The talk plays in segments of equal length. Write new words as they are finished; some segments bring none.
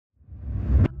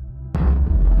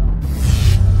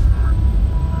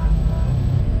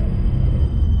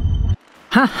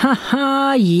Ha ha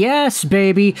ha, yes,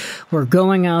 baby. We're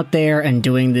going out there and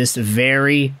doing this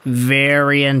very,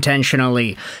 very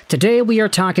intentionally. Today we are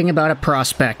talking about a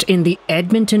prospect in the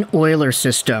Edmonton Oilers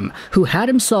system who had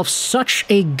himself such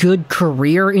a good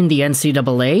career in the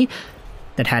NCAA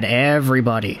that had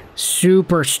everybody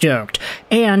super stoked.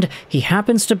 And he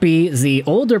happens to be the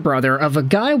older brother of a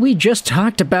guy we just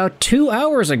talked about 2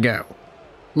 hours ago.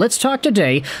 Let's talk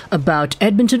today about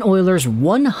Edmonton Oilers'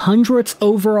 100th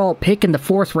overall pick in the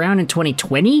 4th round in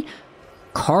 2020,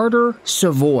 Carter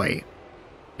Savoie.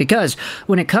 Because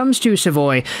when it comes to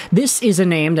Savoie, this is a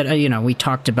name that, we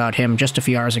talked about him just a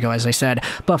few hours ago, as I said.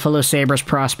 Buffalo Sabres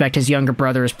prospect, his younger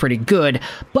brother is pretty good.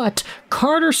 But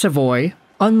Carter Savoie,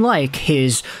 unlike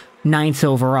his 9th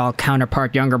overall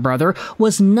counterpart younger brother,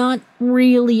 was not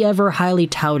really ever highly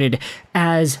touted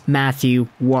as Matthew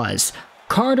was.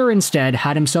 Carter instead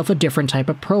had himself a different type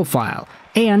of profile,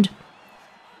 and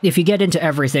if you get into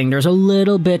everything, there's a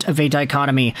little bit of a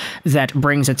dichotomy that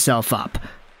brings itself up.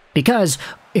 Because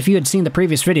if you had seen the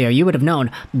previous video, you would have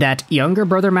known that younger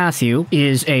brother Matthew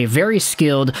is a very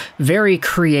skilled, very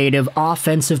creative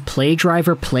offensive play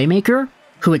driver playmaker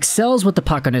who excels with the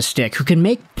puck on his stick, who can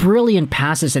make brilliant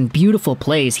passes and beautiful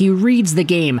plays. He reads the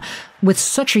game with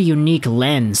such a unique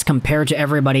lens compared to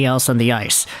everybody else on the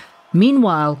ice.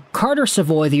 Meanwhile, Carter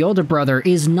Savoie, the older brother,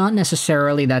 is not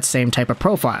necessarily that same type of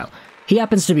profile. He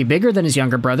happens to be bigger than his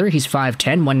younger brother. He's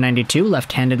 5'10", 192,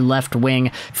 left-handed left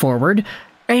wing forward.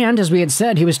 And as we had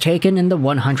said, he was taken in the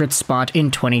 100th spot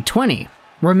in 2020.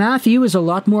 Where Matthew is a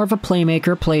lot more of a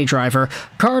playmaker, play driver,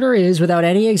 Carter is, without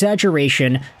any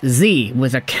exaggeration,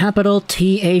 with a capital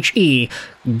T-H-E,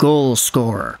 goal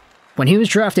scorer. When he was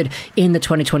drafted in the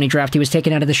 2020 draft, he was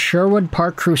taken out of the Sherwood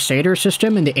Park Crusaders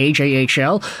system in the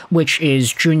AJHL, which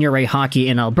is Junior A hockey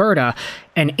in Alberta,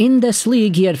 and in this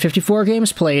league he had 54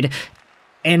 games played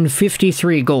and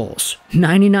 53 goals.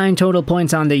 99 total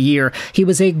points on the year. He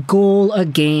was a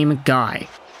goal-a-game guy.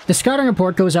 The scouting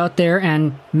report goes out there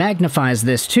and magnifies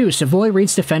this too. Savoie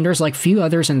reads defenders like few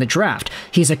others in the draft.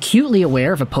 He's acutely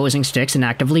aware of opposing sticks and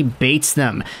actively baits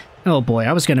them. Oh boy,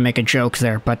 I was going to make a joke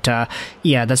there, but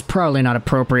yeah, that's probably not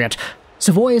appropriate.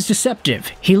 Savoie is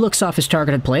deceptive. He looks off his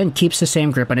targeted play and keeps the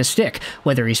same grip on his stick,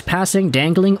 whether he's passing,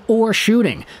 dangling, or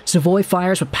shooting. Savoie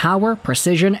fires with power,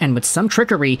 precision, and with some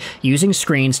trickery, using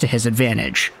screens to his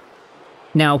advantage.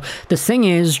 Now, the thing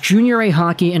is, Junior A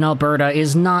hockey in Alberta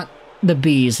is not the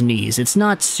bee's knees. It's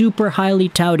not super highly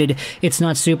touted. It's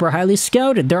not super highly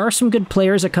scouted. There are some good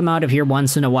players that come out of here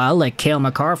once in a while, like Cale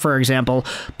Makar, for example,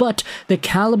 but the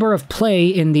caliber of play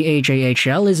in the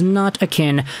AJHL is not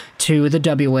akin to the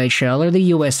WHL or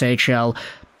the USHL.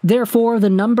 Therefore,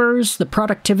 the numbers, the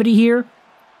productivity here,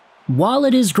 while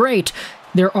it is great,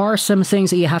 there are some things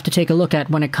that you have to take a look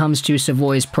at when it comes to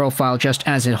Savoie's profile just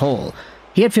as a whole.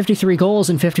 He had 53 goals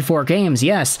in 54 games,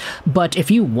 yes, but if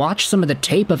you watch some of the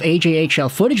tape of AJHL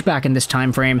footage back in this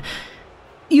time frame,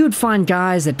 you'd find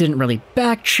guys that didn't really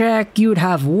backcheck. You'd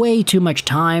have way too much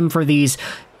time for these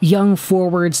young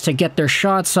forwards to get their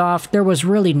shots off. There was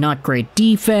really not great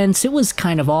defense. It was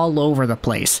kind of all over the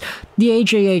place. The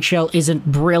AJHL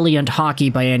isn't brilliant hockey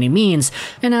by any means,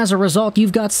 and as a result,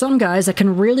 you've got some guys that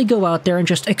can really go out there and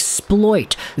just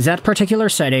exploit that particular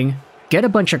setting, get a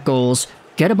bunch of goals,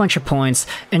 get a bunch of points,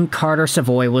 and Carter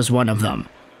Savoie was one of them.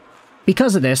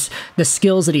 Because of this, the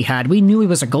skills that he had, we knew he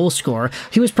was a goal scorer.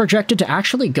 He was projected to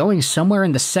actually going somewhere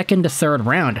in the 2nd to 3rd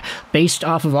round, based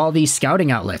off of all these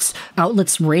scouting outlets.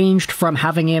 Outlets ranged from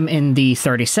having him in the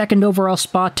 32nd overall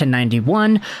spot to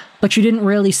 91, but you didn't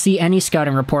really see any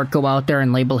scouting report go out there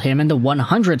and label him in the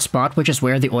 100 spot, which is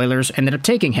where the Oilers ended up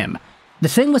taking him. The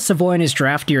thing with Savoie in his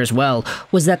draft year as well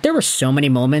was that there were so many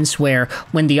moments where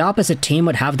when the opposite team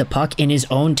would have the puck in his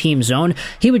own team zone,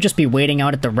 he would just be waiting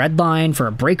out at the red line for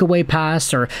a breakaway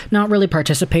pass or not really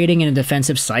participating in a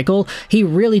defensive cycle. He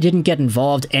really didn't get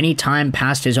involved any time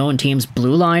past his own team's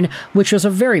blue line, which was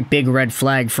a very big red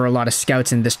flag for a lot of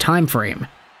scouts in this time frame.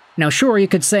 Now sure, you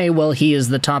could say, well, he is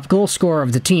the top goal scorer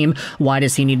of the team, why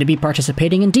does he need to be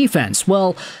participating in defense?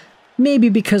 Well, maybe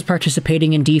because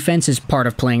participating in defense is part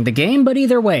of playing the game, but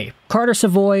either way, Carter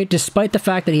Savoie, despite the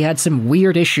fact that he had some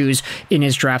weird issues in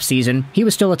his draft season, he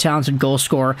was still a talented goal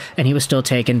scorer, and he was still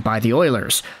taken by the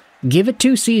Oilers. Give it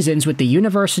 2 seasons with the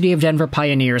University of Denver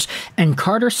Pioneers, and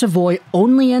Carter Savoie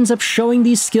only ends up showing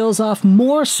these skills off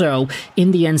more so in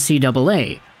the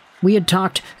NCAA. We had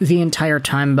talked the entire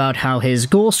time about how his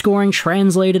goal scoring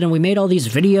translated, and we made all these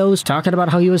videos talking about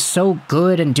how he was so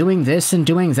good and doing this and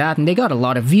doing that, and they got a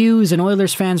lot of views, and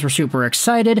Oilers fans were super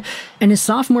excited. And his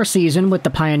sophomore season with the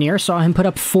Pioneers saw him put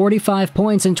up 45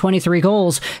 points and 23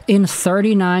 goals in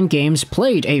 39 games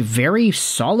played, a very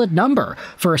solid number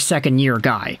for a second-year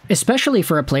guy, especially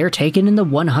for a player taken in the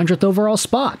 100th overall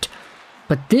spot.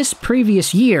 But this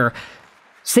previous year,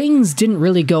 things didn't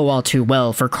really go all too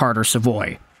well for Carter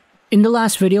Savoie. In the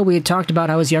last video, we had talked about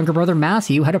how his younger brother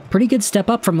Matthew had a pretty good step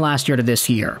up from last year to this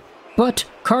year. But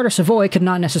Carter Savoie could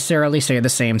not necessarily say the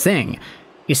same thing.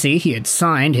 You see, he had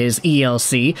signed his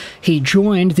ELC, he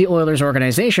joined the Oilers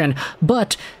organization,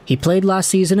 but he played last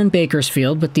season in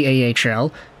Bakersfield with the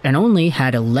AHL and only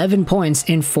had 11 points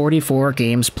in 44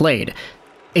 games played.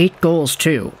 8 goals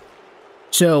too.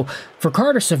 So, for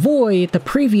Carter Savoie, the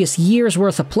previous year's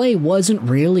worth of play wasn't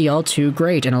really all too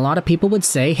great, and a lot of people would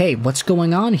say, hey, what's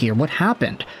going on here? What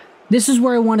happened? This is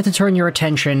where I wanted to turn your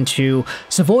attention to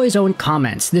Savoie's own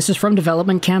comments. This is from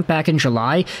Development Camp back in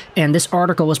July, and this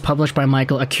article was published by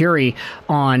Michael Arcuri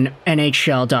on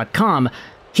NHL.com.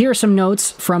 Here are some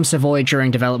notes from Savoie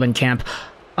during Development Camp.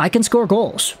 I can score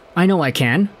goals. I know I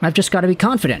can. I've just got to be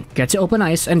confident, get to open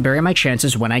ice, and bury my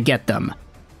chances when I get them.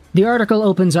 The article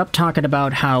opens up talking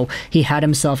about how he had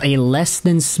himself a less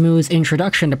than smooth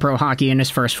introduction to pro hockey in his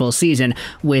first full season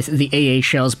with the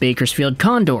AHL's Bakersfield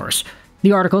Condors.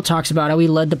 The article talks about how he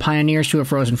led the Pioneers to a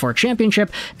Frozen Four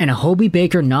championship and a Hobey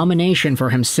Baker nomination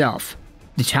for himself.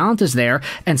 The talent is there,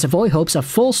 and Savoie hopes a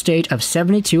full slate of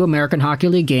 72 American Hockey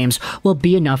League games will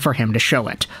be enough for him to show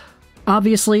it.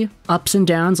 Obviously, ups and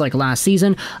downs like last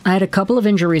season, I had a couple of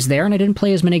injuries there and I didn't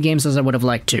play as many games as I would have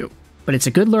liked to. But it's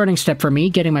a good learning step for me,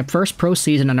 getting my first pro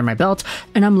season under my belt,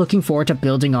 and I'm looking forward to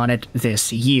building on it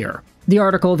this year. The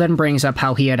article then brings up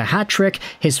how he had a hat trick,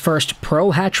 his first pro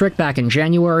hat trick back in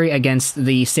January against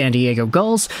the San Diego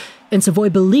Gulls, and Savoie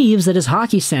believes that his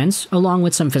hockey sense, along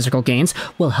with some physical gains,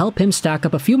 will help him stack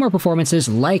up a few more performances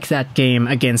like that game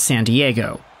against San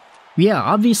Diego. Yeah,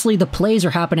 obviously the plays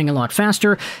are happening a lot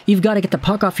faster, you've got to get the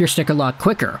puck off your stick a lot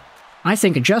quicker. I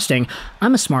think adjusting,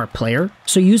 I'm a smart player,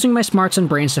 so using my smarts and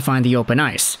brains to find the open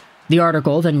ice. The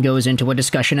article then goes into a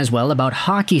discussion as well about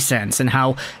hockey sense and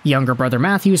how younger brother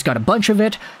Matthew's got a bunch of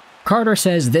it. Carter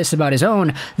says this about his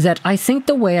own, that I think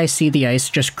the way I see the ice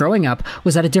just growing up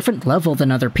was at a different level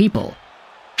than other people.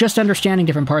 Just understanding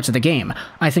different parts of the game.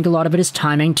 I think a lot of it is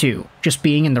timing too, just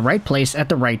being in the right place at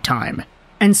the right time.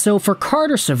 And so for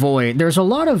Carter Savoie, there's a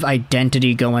lot of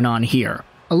identity going on here.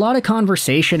 A lot of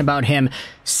conversation about him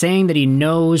saying that he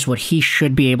knows what he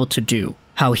should be able to do.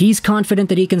 How he's confident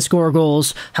that he can score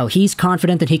goals, how he's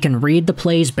confident that he can read the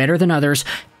plays better than others,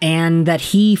 and that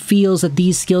he feels that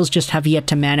these skills just have yet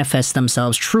to manifest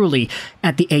themselves truly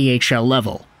at the AHL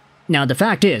level. Now, the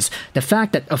fact is, the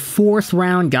fact that a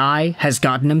fourth-round guy has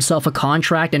gotten himself a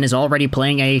contract and is already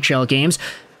playing AHL games,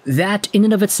 that in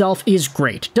and of itself is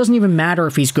great. Doesn't even matter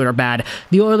if he's good or bad.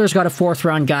 The Oilers got a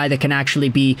fourth-round guy that can actually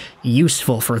be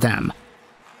useful for them.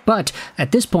 But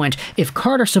at this point, if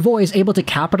Carter Savoie is able to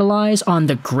capitalize on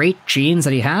the great genes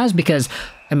that he has, because,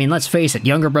 I mean, let's face it,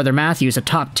 younger brother Matthew is a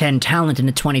top 10 talent in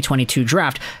the 2022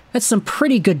 draft, that's some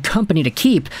pretty good company to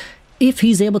keep. If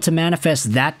he's able to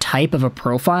manifest that type of a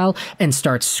profile and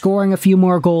start scoring a few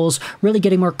more goals, really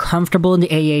getting more comfortable in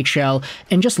the AHL,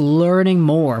 and just learning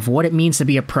more of what it means to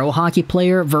be a pro hockey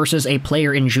player versus a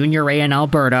player in Junior A in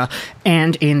Alberta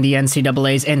and in the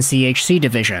NCAA's NCHC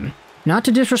division. Not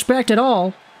to disrespect at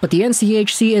all, but the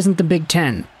NCHC isn't the Big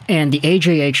Ten, and the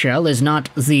AJHL is not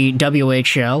the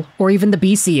WHL or even the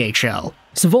BCHL.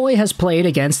 Savoie has played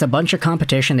against a bunch of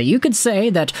competition that you could say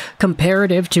that,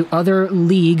 comparative to other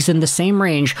leagues in the same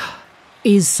range,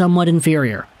 is somewhat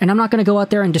inferior. And I'm not going to go out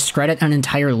there and discredit an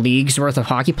entire league's worth of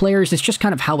hockey players, it's just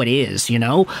kind of how it is, you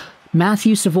know?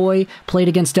 Matthew Savoie played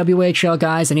against WHL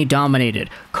guys and he dominated.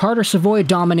 Carter Savoie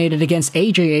dominated against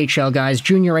AJHL guys,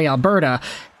 Junior A Alberta,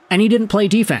 and he didn't play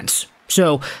defense.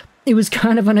 So it was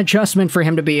kind of an adjustment for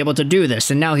him to be able to do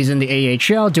this, and now he's in the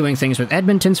AHL doing things with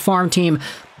Edmonton's farm team.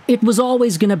 It was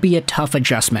always going to be a tough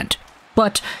adjustment.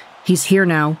 But he's here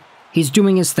now, he's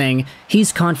doing his thing,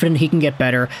 he's confident he can get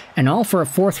better, and all for a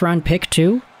fourth-round pick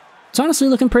too? It's honestly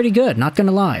looking pretty good, not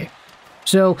gonna lie.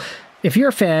 So, if you're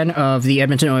a fan of the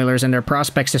Edmonton Oilers and their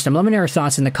prospect system, let me know your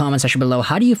thoughts in the comment section below.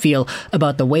 How do you feel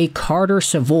about the way Carter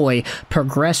Savoie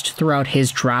progressed throughout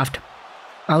his draft?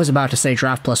 I was about to say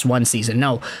draft plus one season.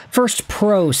 No, first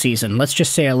pro season. Let's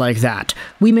just say it like that.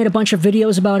 We made a bunch of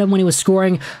videos about him when he was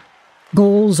scoring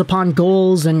goals upon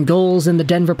goals and goals in the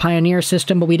Denver Pioneer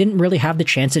system, but we didn't really have the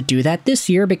chance to do that this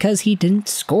year because he didn't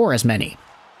score as many.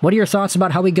 What are your thoughts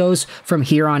about how he goes from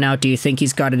here on out? Do you think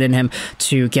he's got it in him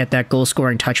to get that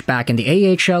goal-scoring touch back in the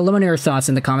AHL? Let me know your thoughts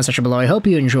in the comment section below. I hope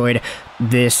you enjoyed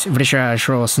this Vrishas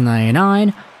Rolls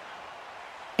 99,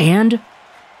 and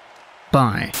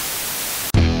bye.